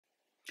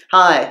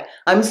Hi,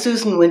 I'm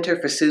Susan Winter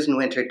for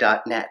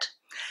SusanWinter.net.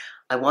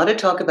 I want to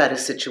talk about a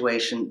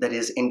situation that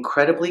is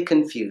incredibly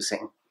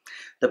confusing.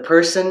 The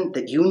person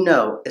that you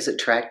know is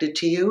attracted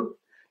to you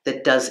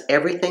that does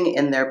everything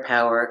in their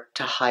power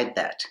to hide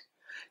that,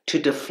 to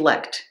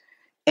deflect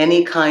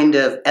any kind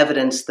of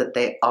evidence that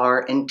they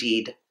are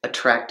indeed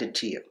attracted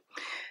to you.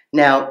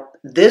 Now,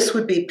 this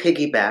would be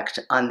piggybacked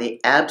on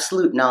the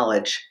absolute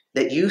knowledge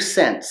that you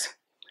sense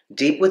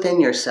deep within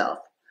yourself,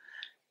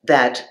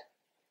 that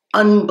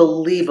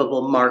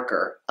unbelievable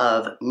marker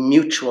of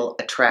mutual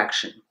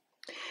attraction.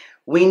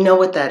 We know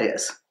what that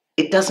is.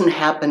 It doesn't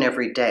happen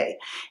every day.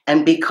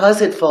 And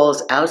because it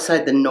falls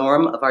outside the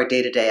norm of our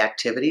day-to-day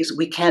activities,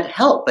 we can't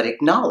help but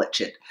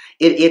acknowledge it.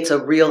 It's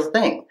a real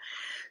thing.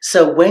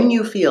 So when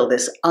you feel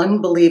this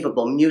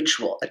unbelievable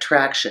mutual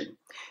attraction,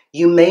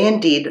 you may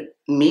indeed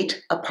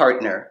meet a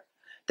partner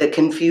that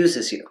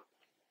confuses you.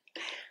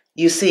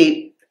 You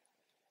see,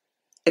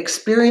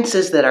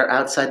 experiences that are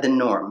outside the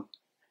norm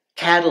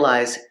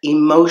catalyze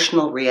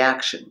emotional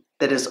reaction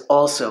that is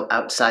also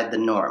outside the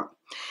norm.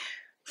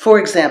 For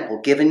example,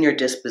 given your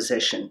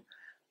disposition,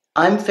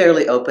 I'm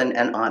fairly open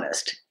and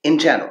honest in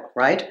general,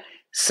 right?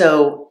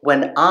 So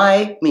when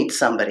I meet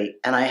somebody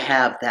and I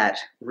have that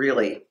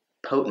really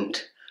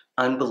potent,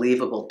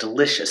 unbelievable,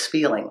 delicious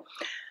feeling,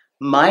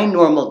 my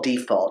normal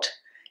default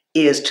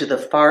is to the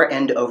far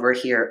end over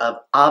here of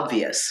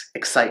obvious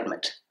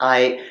excitement.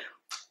 I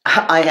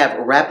have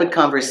rapid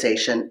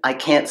conversation. I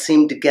can't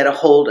seem to get a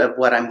hold of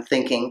what I'm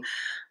thinking.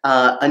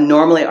 A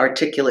normally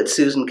articulate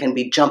Susan can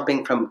be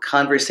jumping from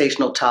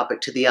conversational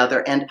topic to the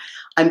other, and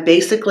I'm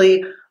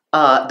basically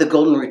the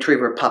golden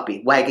retriever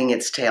puppy wagging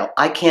its tail.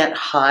 I can't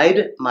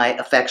hide my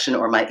affection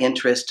or my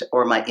interest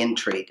or my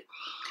intrigue,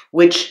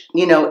 which,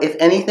 you know, if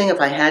anything, if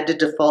I had to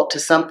default to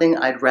something,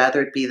 I'd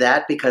rather it be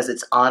that, because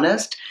it's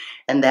honest,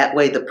 and that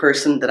way the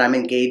person that I'm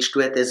engaged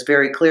with is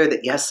very clear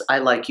that, yes, I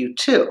like you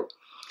too.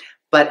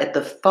 But at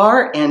the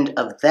far end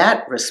of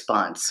that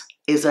response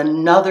is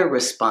another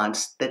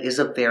response that is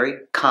a very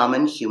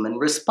common human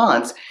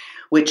response,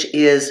 which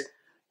is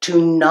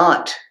to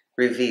not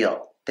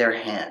reveal their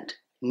hand,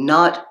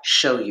 not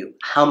show you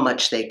how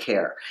much they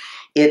care.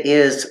 It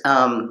is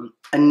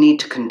a need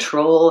to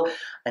control,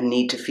 a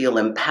need to feel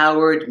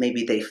empowered.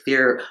 Maybe they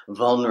fear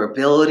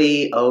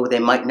vulnerability. Oh, they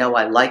might know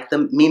I like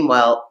them.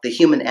 Meanwhile, the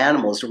human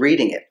animal is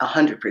reading it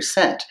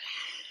 100%.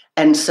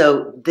 And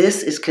so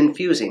this is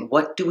confusing.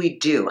 What do we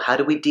do? How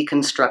do we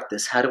deconstruct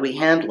this? How do we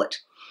handle it?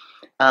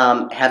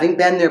 Having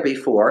been there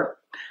before,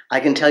 I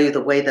can tell you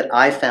the way that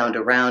I found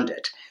around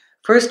it.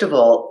 First of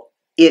all,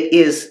 it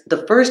is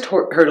the first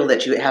hurdle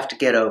that you have to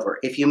get over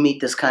if you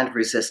meet this kind of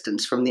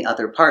resistance from the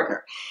other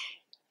partner.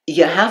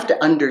 You have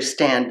to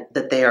understand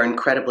that they are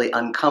incredibly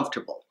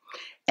uncomfortable.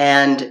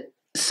 And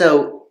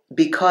so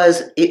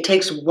because it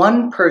takes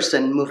one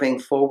person moving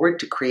forward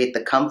to create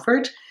the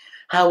comfort,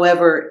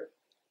 however,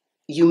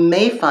 you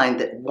may find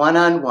that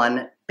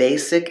one-on-one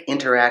basic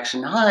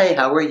interaction, hi,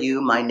 how are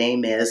you, my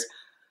name is,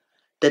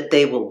 that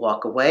they will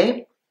walk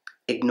away,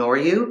 ignore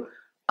you,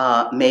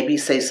 maybe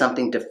say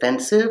something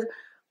defensive,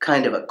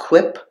 kind of a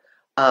quip,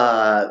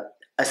 a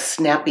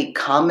snappy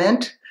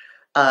comment.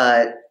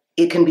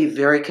 It can be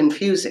very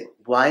confusing.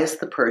 Why is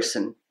the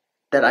person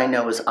that I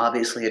know is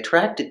obviously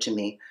attracted to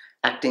me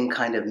acting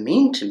kind of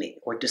mean to me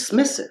or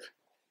dismissive?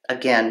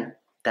 Again,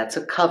 that's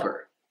a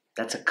cover.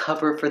 That's a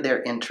cover for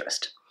their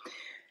interest.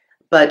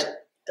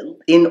 But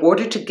in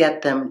order to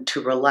get them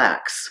to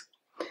relax,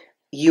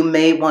 you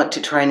may want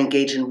to try and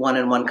engage in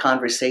one-on-one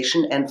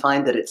conversation and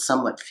find that it's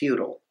somewhat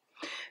futile,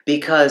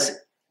 because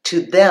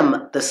to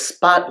them, the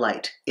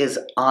spotlight is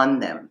on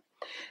them.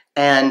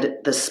 And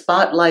the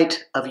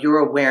spotlight of your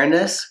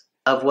awareness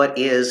of what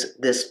is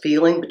this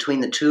feeling between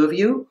the two of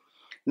you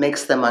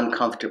makes them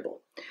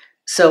uncomfortable.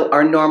 So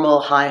our normal,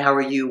 hi, how are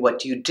you, what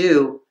do you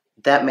do,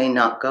 that may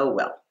not go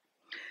well.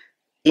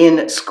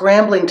 In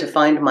scrambling to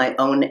find my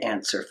own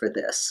answer for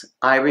this,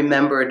 I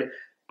remembered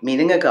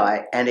meeting a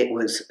guy, and it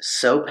was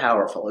so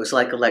powerful. It was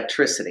like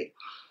electricity.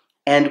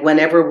 And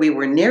whenever we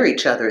were near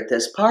each other at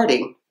this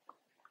party,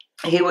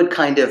 he would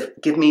kind of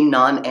give me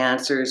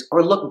non-answers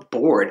or look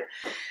bored.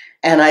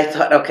 And I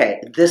thought, okay,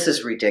 this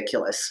is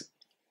ridiculous.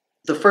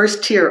 The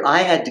first tier I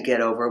had to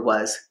get over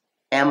was,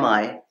 am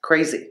I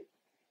crazy?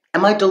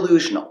 Am I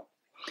delusional?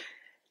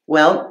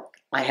 Well,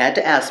 I had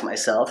to ask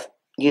myself,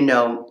 you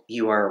know,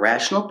 you are a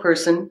rational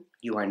person,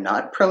 you are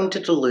not prone to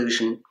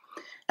delusion,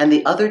 and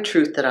the other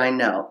truth that I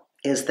know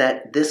is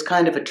that this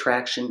kind of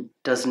attraction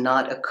does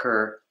not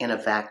occur in a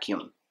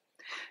vacuum.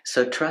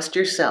 So trust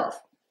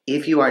yourself.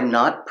 If you are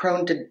not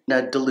prone to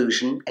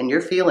delusion and you're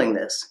feeling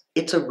this,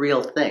 it's a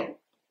real thing,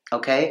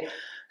 okay?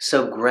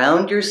 So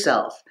ground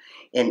yourself,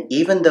 and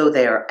even though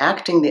they are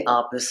acting the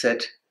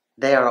opposite,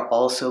 they are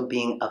also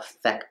being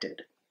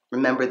affected.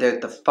 Remember, they're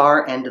at the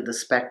far end of the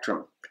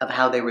spectrum of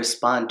how they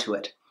respond to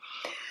it.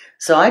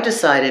 So I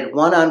decided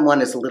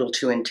one-on-one is a little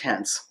too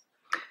intense.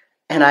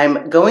 And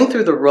I'm going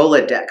through the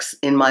Rolodex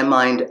in my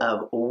mind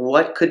of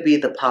what could be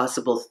the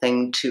possible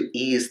thing to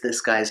ease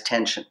this guy's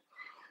tension.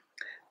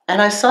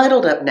 And I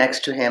sidled up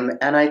next to him,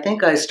 and I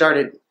think I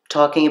started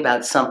talking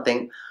about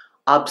something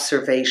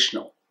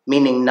observational,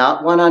 meaning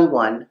not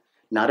one-on-one,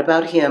 not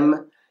about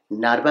him,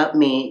 not about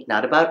me,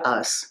 not about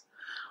us.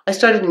 I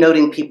started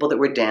noting people that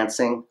were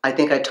dancing. I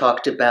think I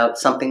talked about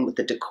something with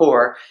the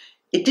decor.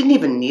 It didn't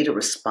even need a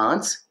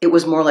response. It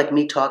was more like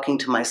me talking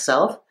to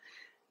myself.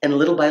 And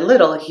little by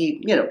little,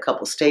 he, a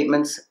couple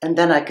statements, and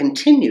then I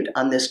continued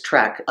on this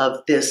track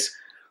of this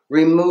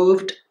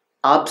removed,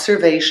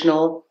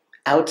 observational,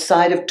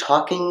 outside of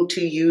talking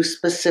to you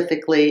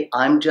specifically,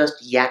 I'm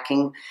just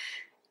yakking.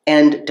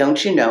 And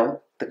don't you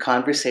know, the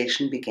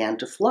conversation began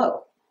to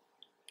flow.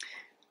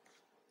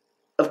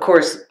 Of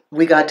course,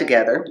 we got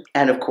together,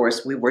 and of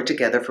course, we were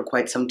together for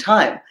quite some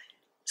time.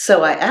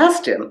 So I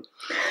asked him,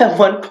 at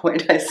one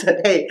point, I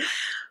said, hey,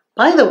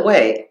 by the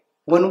way,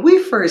 when we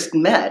first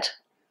met,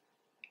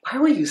 why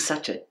were you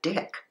such a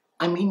dick?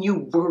 I mean,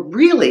 you were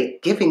really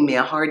giving me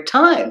a hard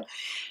time.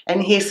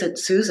 And he said,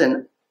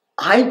 Susan,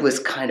 I was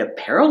kind of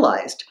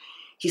paralyzed.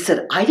 He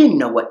said, I didn't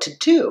know what to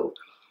do.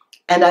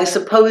 And I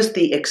suppose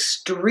the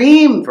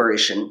extreme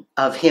version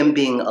of him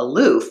being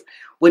aloof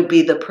would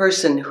be the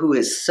person who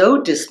is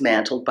so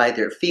dismantled by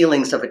their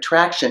feelings of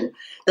attraction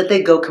that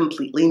they go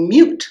completely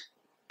mute.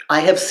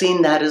 I have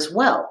seen that as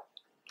well.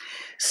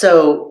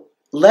 So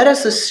let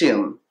us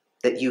assume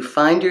that you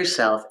find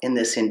yourself in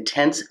this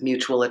intense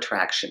mutual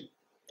attraction,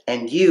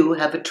 and you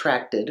have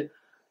attracted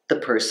the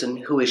person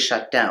who is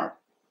shut down.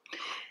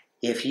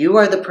 If you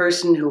are the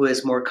person who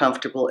is more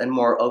comfortable and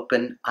more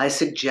open, I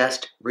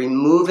suggest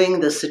removing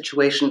the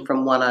situation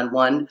from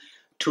one-on-one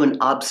to an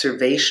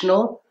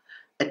observational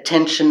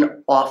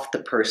attention off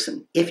the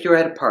person. If you're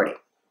at a party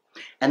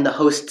and the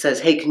host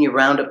says, hey, can you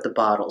round up the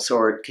bottles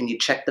or can you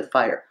check the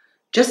fire?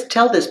 Just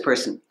tell this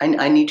person,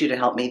 I need you to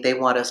help me. They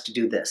want us to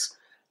do this.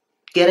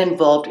 Get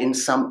involved in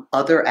some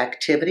other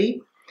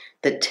activity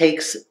that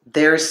takes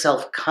their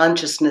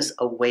self-consciousness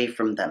away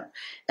from them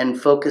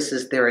and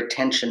focuses their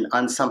attention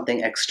on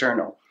something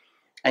external.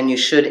 And you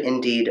should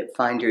indeed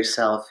find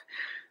yourself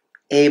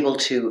able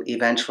to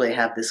eventually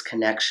have this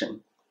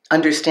connection.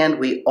 Understand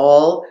we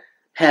all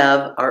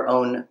have our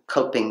own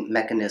coping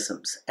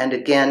mechanisms. And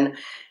again,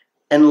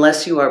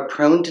 unless you are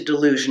prone to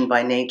delusion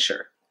by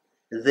nature,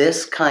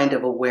 this kind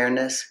of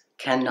awareness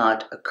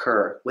cannot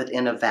occur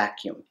within a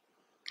vacuum.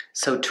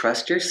 So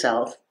trust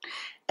yourself.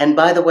 And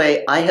by the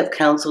way, I have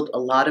counseled a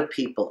lot of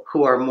people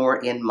who are more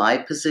in my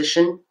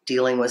position,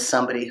 dealing with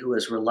somebody who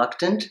is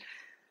reluctant.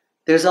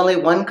 There's only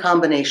one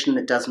combination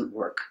that doesn't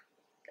work,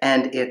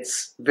 and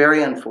it's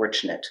very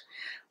unfortunate.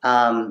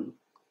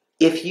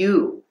 If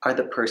you are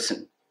the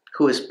person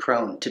who is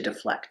prone to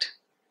deflect,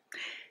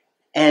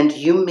 and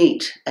you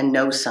meet and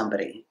know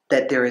somebody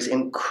that there is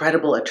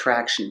incredible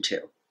attraction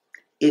to,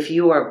 if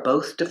you are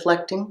both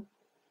deflecting,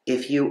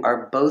 if you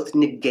are both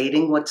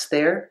negating what's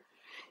there,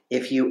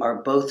 if you are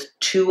both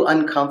too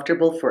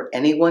uncomfortable for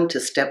anyone to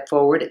step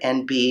forward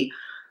and be,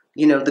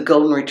 the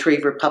golden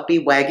retriever puppy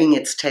wagging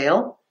its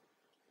tail,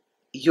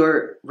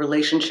 your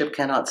relationship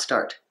cannot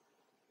start.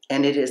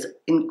 And it is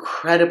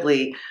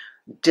incredibly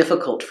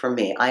difficult for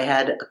me. I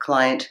had a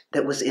client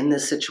that was in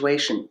this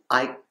situation.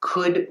 I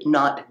could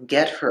not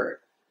get her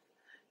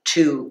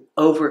to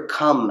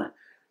overcome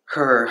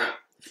her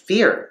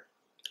fear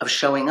of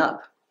showing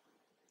up.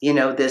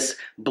 This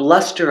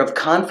bluster of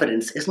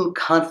confidence isn't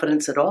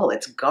confidence at all.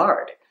 It's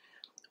guard.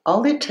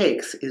 All it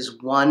takes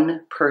is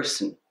one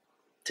person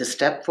to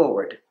step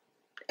forward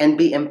and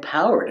be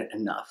empowered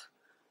enough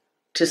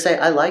to say,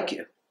 I like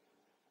you.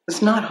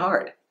 It's not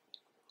hard.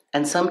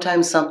 And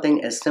sometimes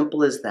something as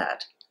simple as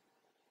that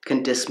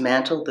can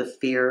dismantle the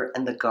fear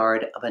and the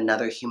guard of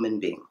another human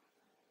being.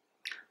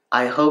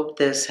 I hope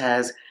this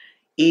has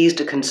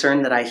eased a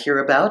concern that I hear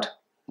about.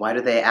 Why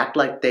do they act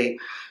like they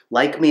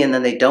like me and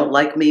then they don't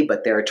like me,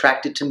 but they're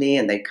attracted to me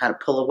and they kind of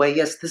pull away?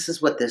 Yes, this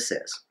is what this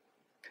is.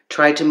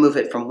 Try to move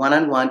it from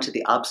one-on-one to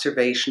the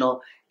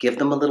observational. Give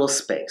them a little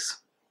space.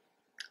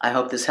 I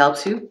hope this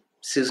helps you.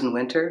 Susan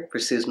Winter for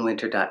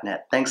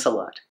SusanWinter.net. Thanks a lot.